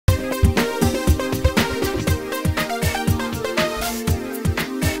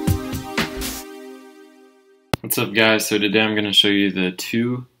What's up, guys? So today I'm going to show you the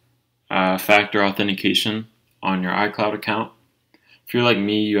two-factor authentication on your iCloud account. If you're like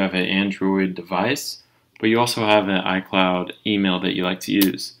me, you have an Android device, but you also have an iCloud email that you like to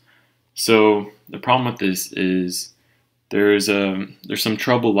use. So the problem with this is there's some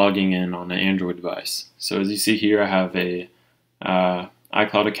trouble logging in on an Android device. So as you see here, I have a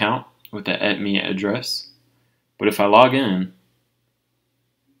iCloud account with the @me address, but if I log in,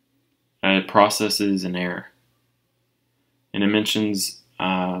 it processes an error. And it mentions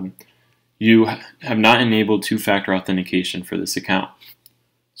you have not enabled two-factor authentication for this account.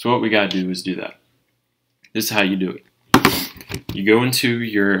 So what we got to do is do that. This is how you do it. You go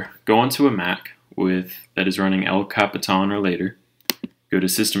onto a Mac that is running El Capitan or later. Go to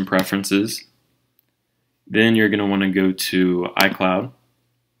System Preferences. Then you're going to want to go to iCloud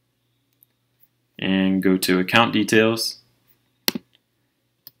and go to Account Details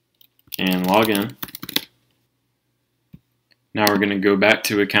and log in. Now we're going to go back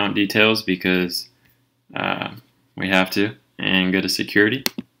to account details because we have to, and go to security.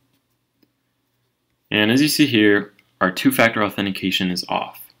 And as you see here, our two-factor authentication is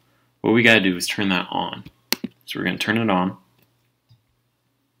off. What we got to do is turn that on. So we're going to turn it on.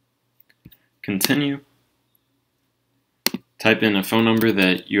 Continue. Type in a phone number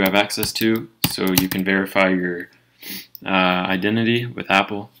that you have access to so you can verify your identity with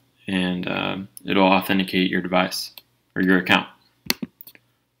Apple, and it'll authenticate your device or your account.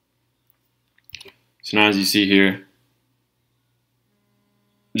 So now as you see here,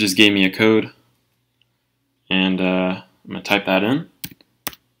 it just gave me a code, and I'm going to type that in.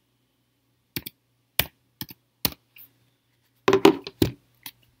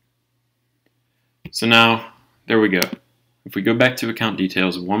 So now, there we go. If we go back to account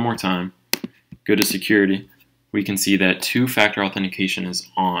details one more time, go to security, we can see that two-factor authentication is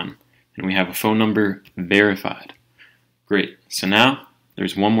on, and we have a phone number verified. Great. So now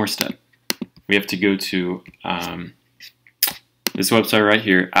there's one more step. We have to go to this website right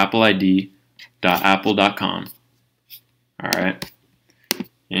here, appleid.apple.com. Alright.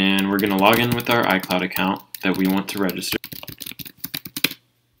 And we're going to log in with our iCloud account that we want to register.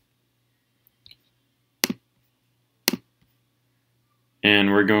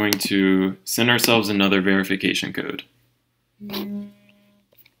 And we're going to send ourselves another verification code.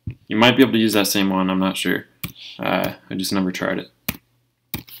 You might be able to use that same one, I'm not sure. I just never tried it.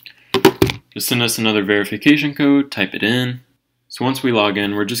 Just send us another verification code, type it in. So once we log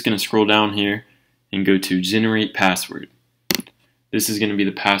in, we're just going to scroll down here and go to Generate Password. This is going to be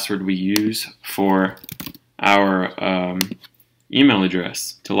the password we use for our email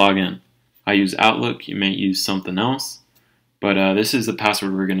address to log in. I use Outlook, you may use something else, but this is the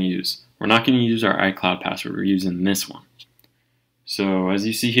password we're going to use. We're not going to use our iCloud password, we're using this one. So as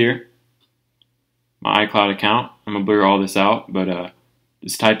you see here, my iCloud account, I'm going to blur all this out, but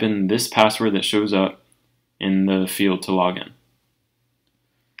just type in this password that shows up in the field to log in.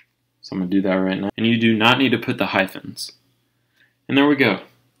 So I'm going to do that right now. And you do not need to put the hyphens. And there we go.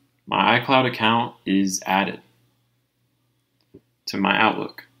 My iCloud account is added to my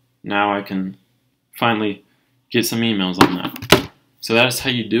Outlook. Now I can finally get some emails on that. So that is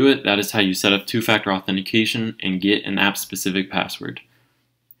how you do it. That is how you set up two-factor authentication and get an app-specific password.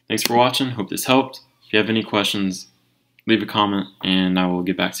 Thanks for watching. Hope this helped. If you have any questions, leave a comment and I will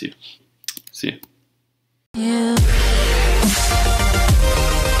get back to you. See ya.